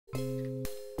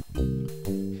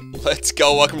Let's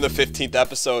go. Welcome to the 15th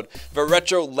episode of a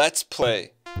retro Let's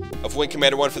Play of Wing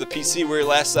Commander 1 for the PC. Where we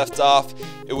last left off,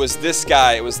 it was this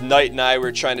guy. It was Knight and I. We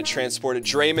were trying to transport a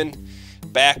Drayman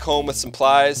back home with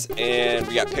supplies, and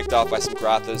we got picked off by some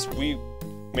Grothas. We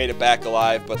made it back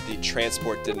alive, but the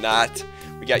transport did not.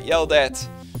 We got yelled at,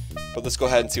 but let's go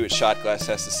ahead and see what Shotglass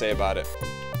has to say about it.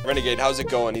 Renegade, how's it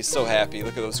going? He's so happy.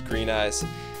 Look at those green eyes.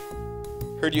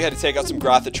 Heard you had to take out some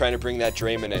Grotha trying to bring that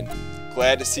Drayman in.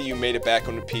 Glad to see you made it back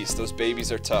into peace. Those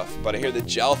babies are tough, but I hear the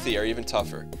Jalthi are even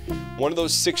tougher. One of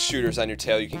those 6-shooters on your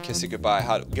tail, you can kiss it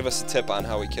goodbye. Give us a tip on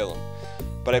how we kill him.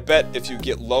 But I bet if you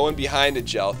get low and behind a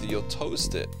Jalthi, you'll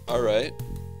toast it. Alright.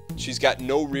 She's got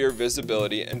no rear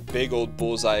visibility and big old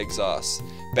bullseye exhaust.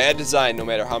 Bad design no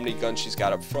matter how many guns she's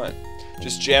got up front.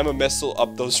 Just jam a missile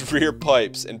up those rear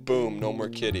pipes and boom, no more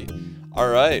kitty.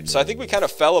 Alright, so I think we kind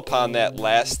of fell upon that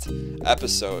last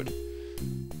episode.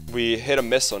 We hit a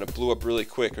missile and it blew up really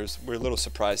quick. We're a little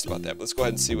surprised about that. But let's go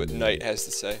ahead and see what Knight has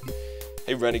to say.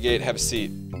 Hey Renegade, have a seat.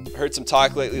 I heard some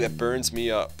talk lately that burns me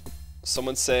up.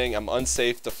 Someone's saying I'm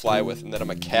unsafe to fly with and that I'm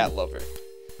a cat lover.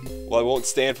 Well, I won't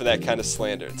stand for that kind of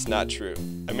slander. It's not true.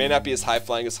 I may not be as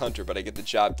high-flying as Hunter, but I get the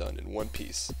job done in one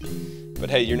piece. But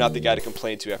hey, you're not the guy to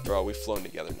complain to after all. We've flown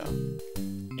together now.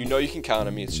 You know you can count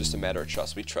on me. It's just a matter of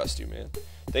trust. We trust you, man.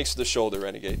 Thanks for the shoulder,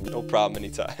 Renegade. No problem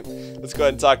anytime. Let's go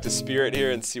ahead and talk to Spirit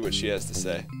here and see what she has to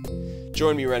say.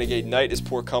 Join me, Renegade. Knight is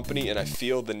poor company, and I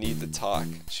feel the need to talk.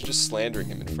 She's just slandering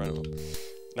him in front of him.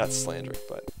 Not slandering,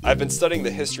 but I've been studying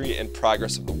the history and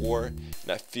progress of the war,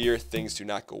 and I fear things do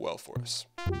not go well for us.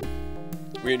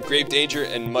 We're in grave danger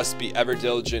and must be ever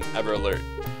diligent, ever alert.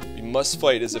 We must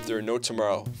fight as if there were no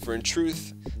tomorrow, for in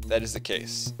truth, that is the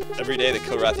case. Every day the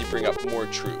Kilrathi bring up more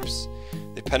troops.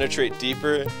 They penetrate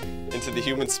deeper into the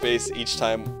human space each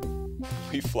time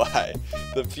we fly.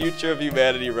 The future of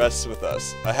humanity rests with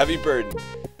us. A heavy burden,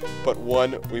 but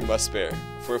one we must bear.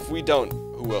 For if we don't,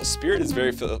 who will? Spirit is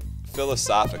very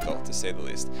philosophical, to say the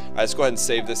least. Alright, let's go ahead and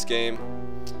save this game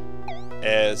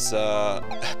as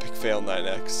Epic Fail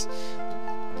 9X.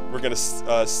 We're going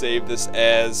to save this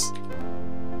as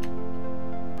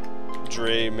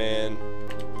Drayman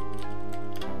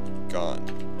Gone.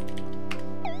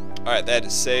 Alright, that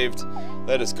is saved.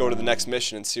 Let us go to the next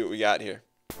mission and see what we got here.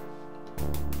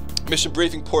 Mission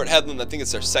briefing, Port Hedland. I think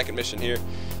it's our second mission here.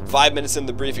 5 minutes in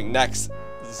the briefing. Next,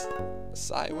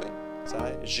 Psy-Wing?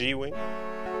 G-Wing?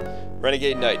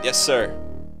 Renegade Knight. Yes, sir.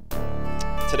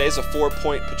 Today's a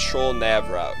 4-point patrol nav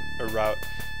route.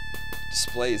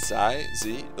 Display Z?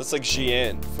 That's like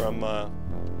Xi'an from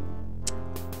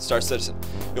Star Citizen.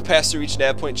 You'll pass through each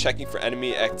nav point checking for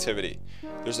enemy activity.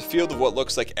 There's a field of what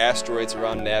looks like asteroids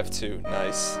around nav 2.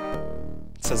 Nice.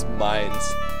 It says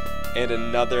mines. And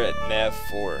another at nav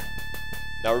 4.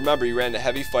 Now remember, you ran into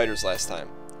heavy fighters last time,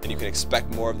 and you can expect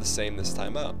more of the same this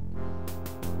time out.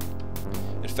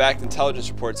 In fact, intelligence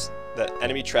reports that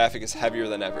enemy traffic is heavier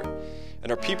than ever,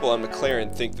 and our people on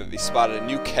McLaren think that they spotted a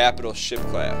new capital ship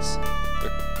class.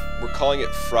 We're calling it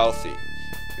Frauthi.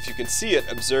 If you can see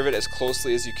it, observe it as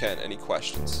closely as you can. Any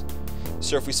questions?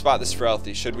 Sir, if we spot this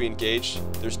Frauthi, should we engage?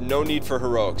 There's no need for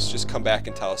heroics, just come back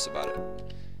and tell us about it.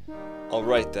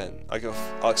 Alright then,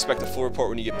 I'll expect a full report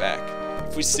when you get back.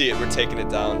 If we see it, we're taking it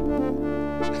down.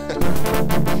 We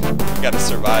gotta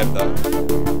survive though.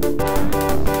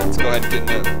 Let's go ahead and get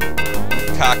into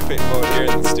cockpit mode here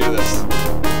and let's do this.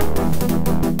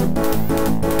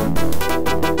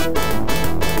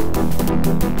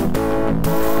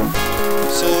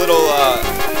 So a little,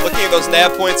 looking at those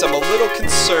nav points, I'm a little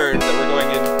concerned that we're going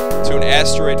into an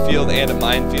asteroid field and a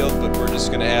minefield, but we're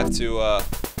just gonna have to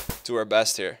do our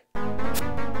best here.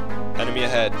 Enemy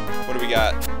ahead. What do we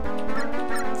got?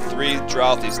 3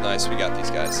 Jalthis. Nice, we got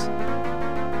these guys.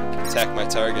 Attack my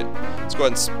target. Let's go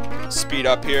ahead and speed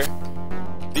up here.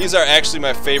 These are actually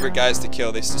my favorite guys to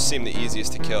kill. They just seem the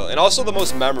easiest to kill. And also the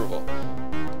most memorable.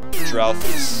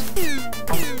 Jalthis.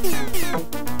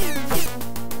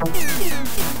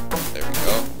 There we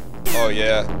go. Oh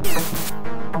yeah.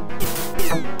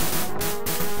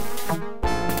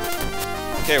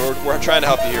 Okay, we're trying to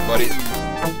help you here, buddy.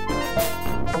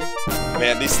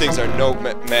 Man, these things are no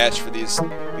match for these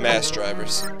mass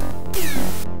drivers.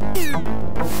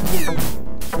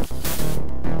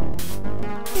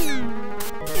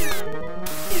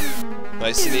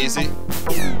 Nice and easy.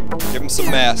 Give him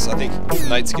some mass. I think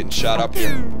Knight's getting shot up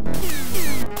here.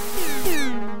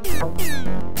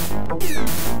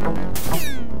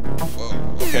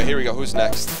 Whoa. Okay, here we go. Who's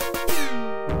next?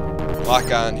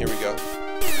 Lock on. Here we go.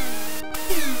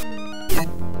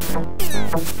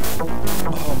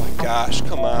 Oh my gosh,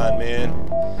 come on, man.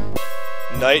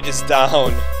 Knight is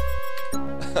down.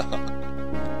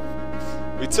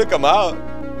 We took him out.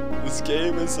 This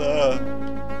game is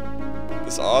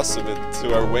awesome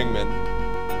to our wingman.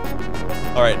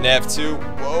 Alright, Nav 2.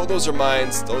 Whoa, those are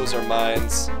mines. Those are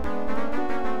mines.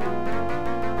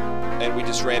 And we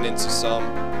just ran into some.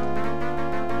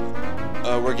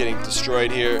 We're getting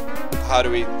destroyed here. How do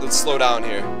we... Let's slow down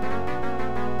here.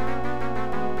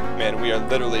 Man, we are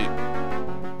literally...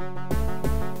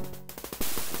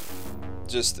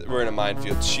 We're in a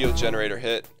minefield. Shield generator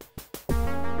hit.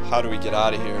 How do we get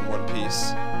out of here in one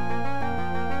piece?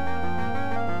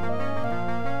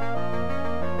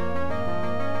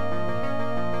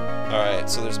 Alright,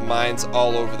 so there's mines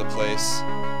all over the place.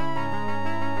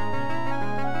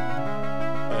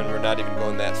 And we're not even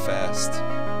going that fast.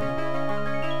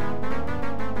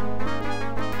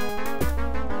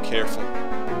 Careful.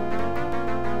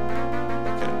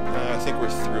 Okay, I think we're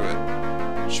through it.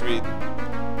 Should we...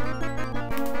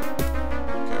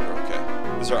 Okay, we're okay.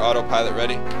 Is our autopilot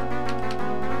ready?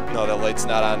 No, that light's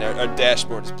not on there. Our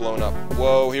dashboard is blown up.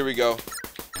 Whoa, here we go.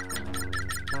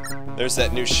 There's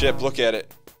that new ship. Look at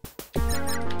it.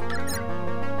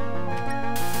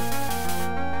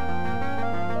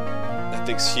 That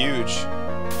thing's huge.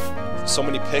 So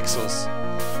many pixels.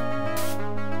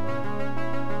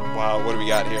 Wow, what do we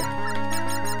got here?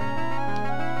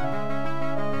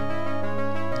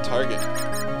 Target.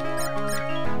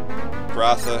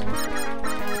 Grotha.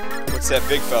 What's that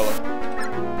big fella?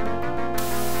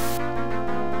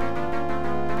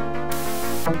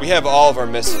 We have all of our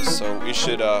missiles, so we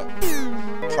should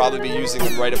probably be using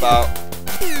them right about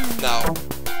now.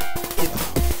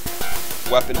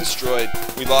 Weapon destroyed.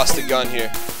 We lost a gun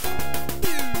here.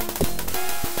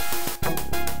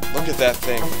 Look at that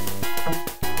thing.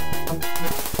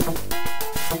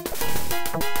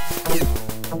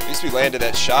 At least we landed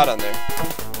that shot on there.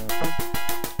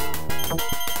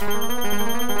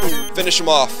 Finish him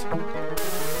off.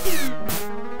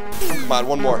 Come on,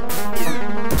 one more.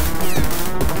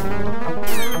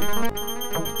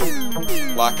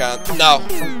 Lock on. No.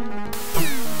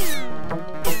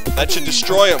 That should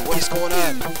destroy him. What is going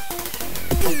on?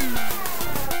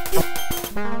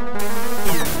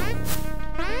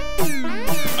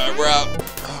 Alright, we're out.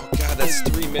 Oh god, that's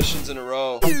 3 missions in a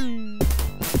row.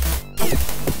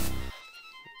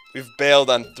 We've bailed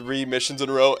on 3 missions in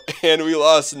a row, and we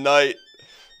lost Knight.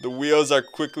 The wheels are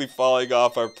quickly falling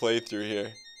off our playthrough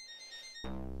here.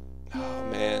 Oh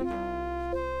man.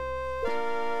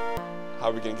 How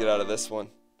are we gonna get out of this one?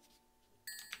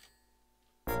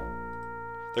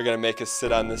 They're gonna make us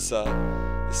sit on this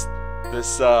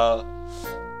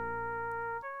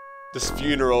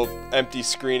funeral empty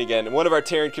screen again. One of our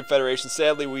Terran Confederation.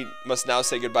 Sadly, we must now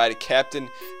say goodbye to Captain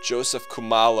Joseph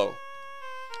Khumalo.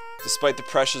 Despite the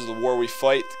pressures of the war we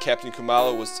fight, Captain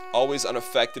Khumalo was always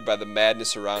unaffected by the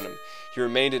madness around him. He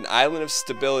remained an island of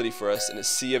stability for us in a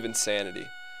sea of insanity.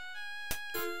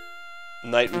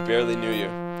 Knight, we barely knew you.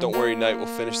 Don't worry, Knight, we'll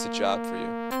finish the job for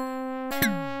you.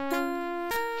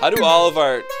 How do all of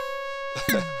our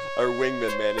our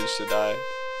wingmen manage to die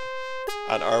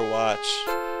on our watch?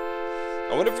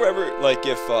 I wonder if we're ever, like,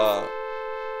 if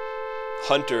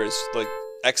Hunter is, like,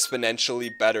 exponentially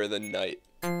better than Knight.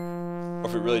 Or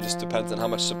if it really just depends on how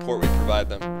much support we provide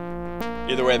them.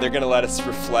 Either way, they're gonna let us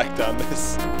reflect on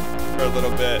this for a little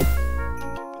bit.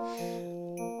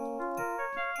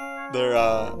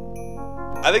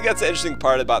 I think that's the interesting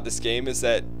part about this game is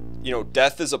that, you know,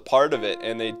 death is a part of it,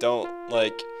 and they don't,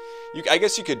 like, I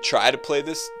guess you could try to play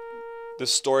this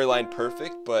storyline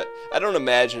perfect, but I don't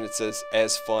imagine it's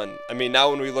as fun. I mean,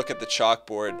 now when we look at the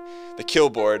chalkboard, the kill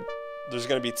board, there's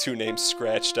gonna be 2 names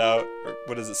scratched out, or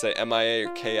what does it say, MIA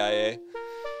or KIA?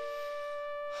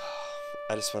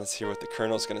 I just want to hear what the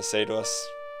Colonel's gonna say to us.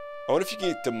 I wonder if you can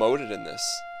get demoted in this.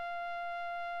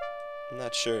 I'm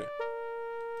not sure.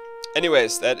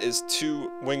 Anyways, that is 2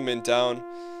 wingmen down.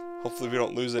 Hopefully we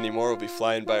don't lose any more. We'll be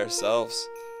flying by ourselves.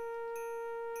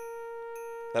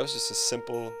 That was just a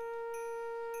simple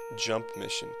jump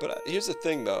mission. But here's the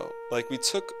thing, though. Like, he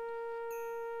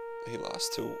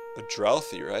lost to a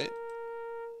Drelthy, right?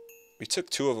 We took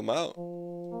 2 of them out.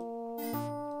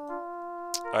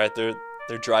 Alright, they're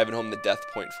driving home the death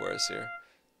point for us here.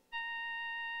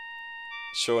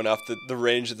 Showing off the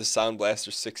range of the Sound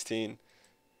Blaster 16.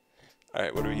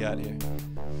 Alright, what do we got here?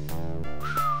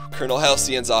 Colonel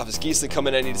Halcyon's office. Geeslin, come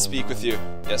in, I need to speak with you.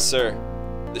 Yes, sir.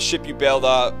 The ship you bailed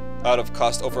out of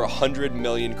cost over 100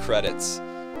 million credits.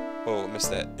 Oh, I missed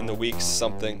that. In the weeks,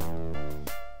 something.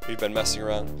 We've been messing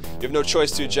around. You have no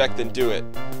choice to eject, then do it.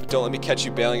 But don't let me catch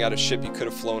you bailing out a ship you could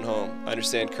have flown home. I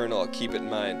understand, Colonel. I'll keep it in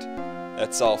mind.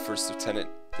 That's all, First Lieutenant.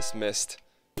 Dismissed.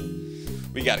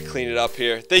 We got to clean it up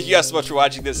here. Thank you guys so much for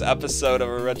watching this episode of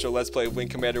a retro Let's Play Wing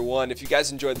Commander 1. If you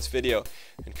guys enjoyed this video,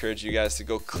 I encourage you guys to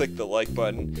go click the like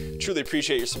button. Truly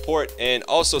appreciate your support. And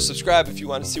also subscribe if you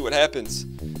want to see what happens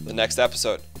in the next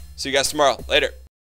episode. See you guys tomorrow. Later.